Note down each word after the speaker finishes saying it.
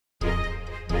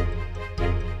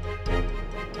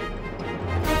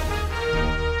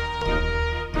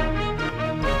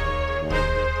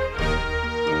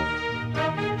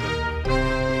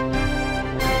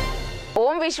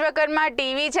Vishwakarma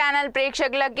TV channel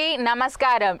ప్రేక్షకులకి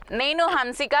నమస్కారం. నేను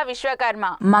హంసిక విశ్వకర్మ.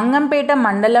 మంగంపేట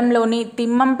మండలంలోని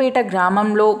తిమ్మంపేట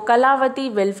గ్రామంలో కళావతి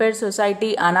వెల్ఫేర్ సొసైటీ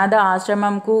అనాథ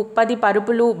ఆశ్రమంకు 10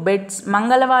 పరుపులు బెడ్స్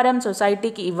మంగళవారం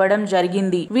సొసైటీకి ఇవ్వడం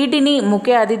జరిగింది. వీటిని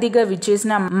ముఖ్య అతిథిగా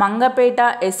విచ్చేసిన మంగపేట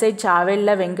ఎస్ఐ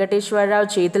చావెళ్ల వెంకటేశ్వరరావు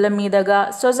చేతుల మీదుగా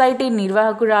సొసైటీ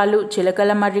నిర్వాహకురాలు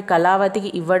చిలకలమర్రి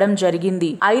కళావతికి ఇవ్వడం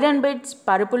జరిగింది. ఐరన్ బెడ్స్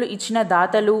పరుపులు ఇచ్చిన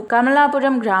దాతలు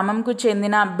కమలాపురం గ్రామంకు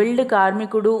చెందిన బిల్డ్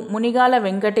కార్మికుడు మునిగాల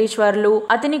వెంకటేశ్వర్లు,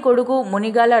 అతని కొడుకు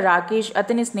మునిగాల రాకేష్,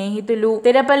 అతని స్నేహితులు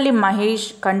తెరపల్లి మహేష్,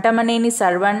 కంటమనేని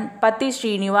సర్వన్, పత్తి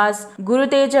శ్రీనివాస్,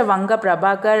 గురుతేజ వంక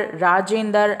ప్రభాకర్,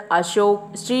 రాజేందర్, అశోక్,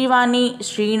 శ్రీవాణి,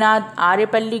 శ్రీనాథ్,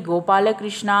 ఆరేపల్లి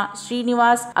గోపాలకృష్ణ,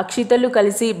 శ్రీనివాస్, అక్షితలు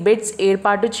కలిసి బెడ్స్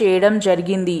ఏర్పాటు చేయడం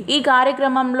జరిగింది. ఈ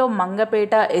కార్యక్రమంలో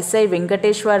మంగపేట ఎస్ఐ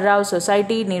వెంకటేశ్వరరావు,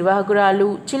 సొసైటీ నిర్వాహకురాలు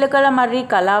చిలకలమర్రి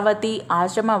కళావతి,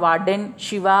 ఆశ్రమ వార్డెన్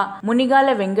శివ, మునిగాల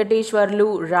వెంకటేశ్వర్లు,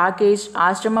 రాకేష్,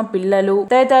 ఆశ్రమ పిల్లలు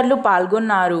తదితరులు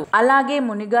పాల్గొన్నారు. అలాగే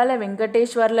మునిగాల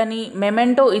వెంకటేశ్వర్లని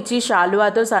మెమెంటో ఇచ్చి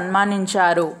శాలువాతో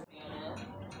సన్మానించారు.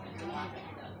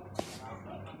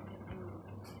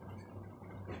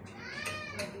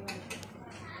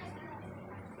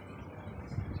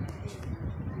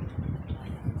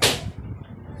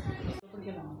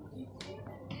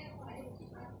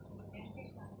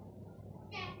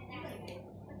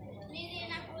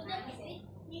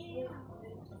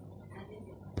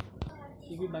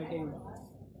 ఇవి బయట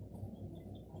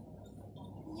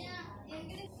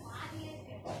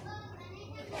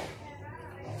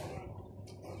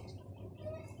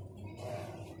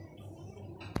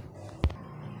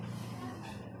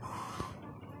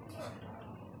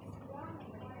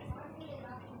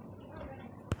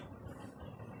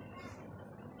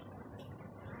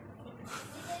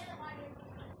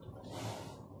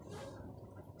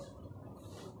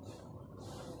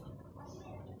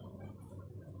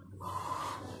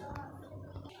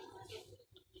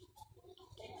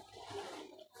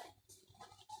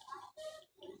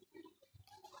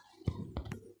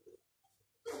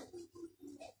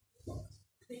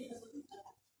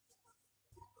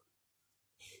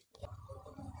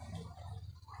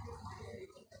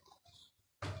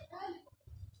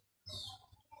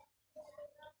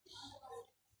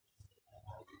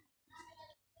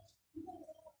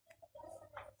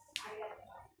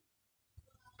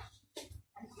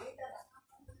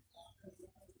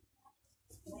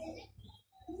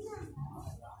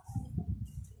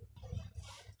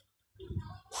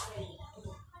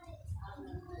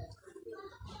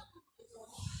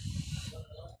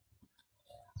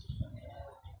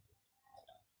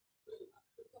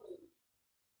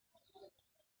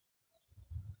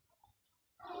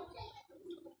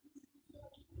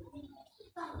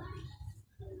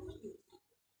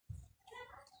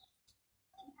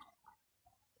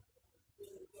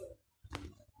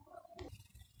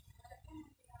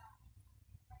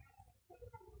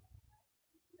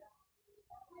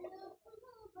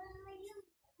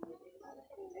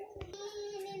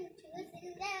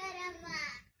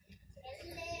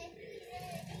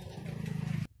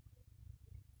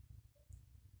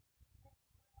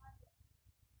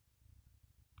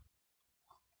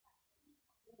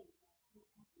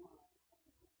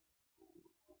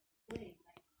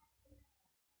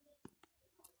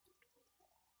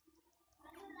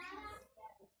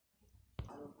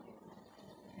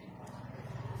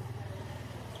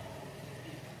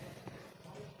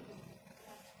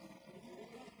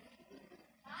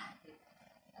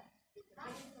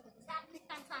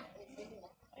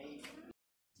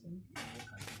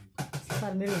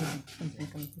సార్ మీరు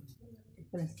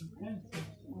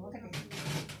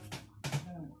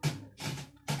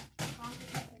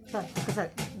సార్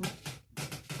ఒక్కసారి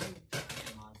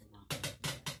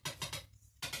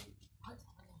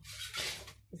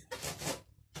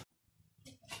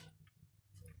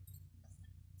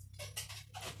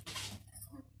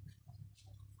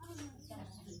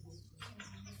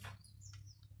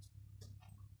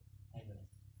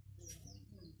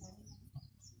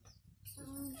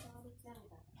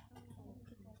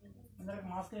అందరికి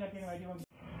మాస్క్ కట్టి బయటికి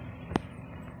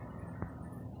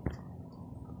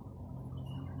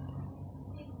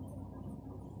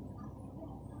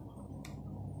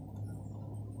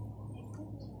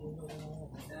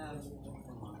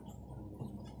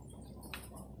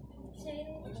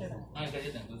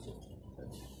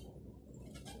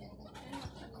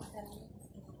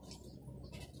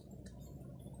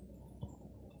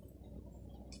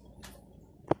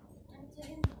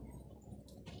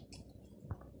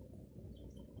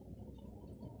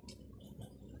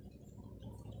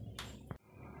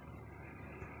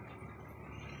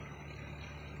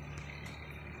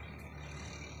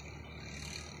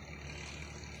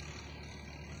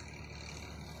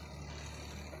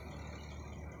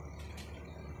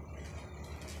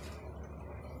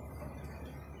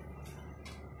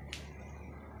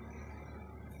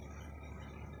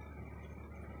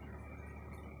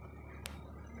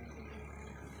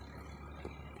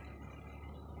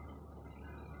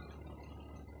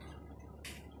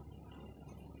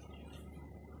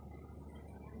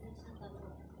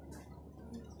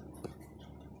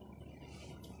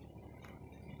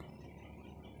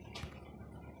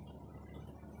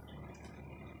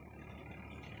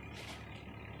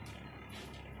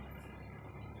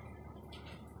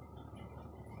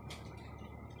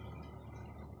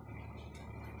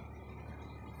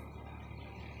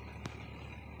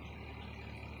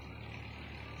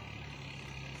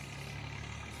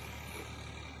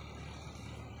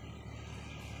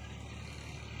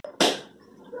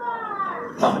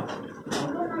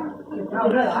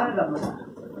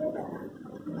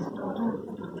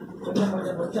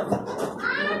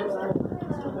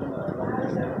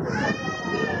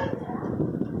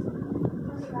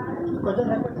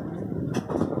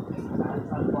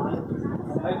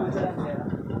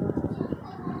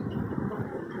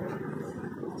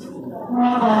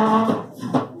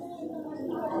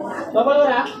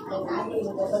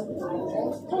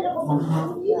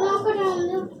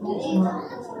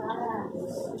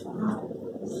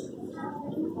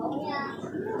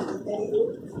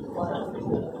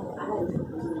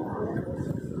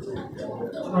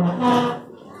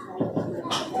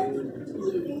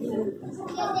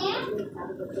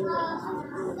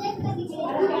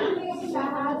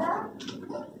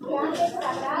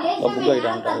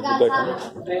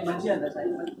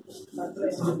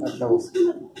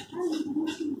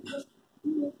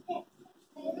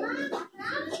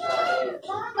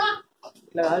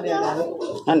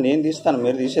నేను తీస్తాను,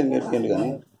 మీరు తీసేది మీరు తీయండి కానీ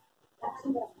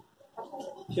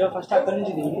ఫస్ట్ అక్కడి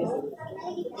నుంచి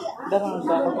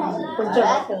కొంచెం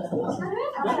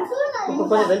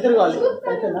కొంచెం వెళ్తురు కావాలి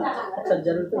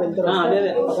జరుగుతూ వెళ్తురు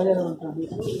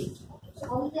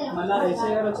మళ్ళీ ఎస్ఐ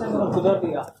గారు వచ్చాక మనం కుదరదు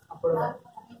ఇక అప్పుడు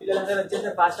పిల్లలందరూ వచ్చేస్తే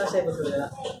ఫాస్ట్ ఫాస్ట్ అయిపోతుంది కదా.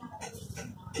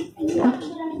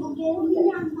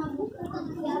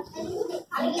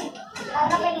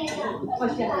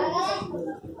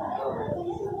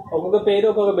 ఒక్కొక్క పేరు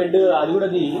ఒక్కొక్క బెడ్ అది కూడా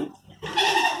ది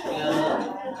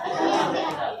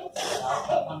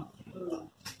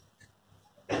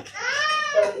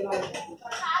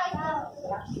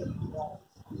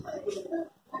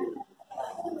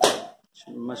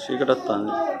చీకటి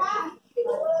వస్తుంది,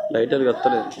 లైట్ అది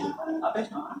వస్తలేదు.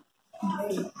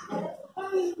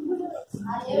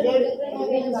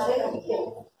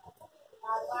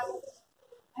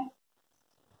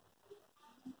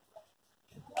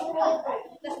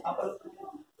 అప్పుడు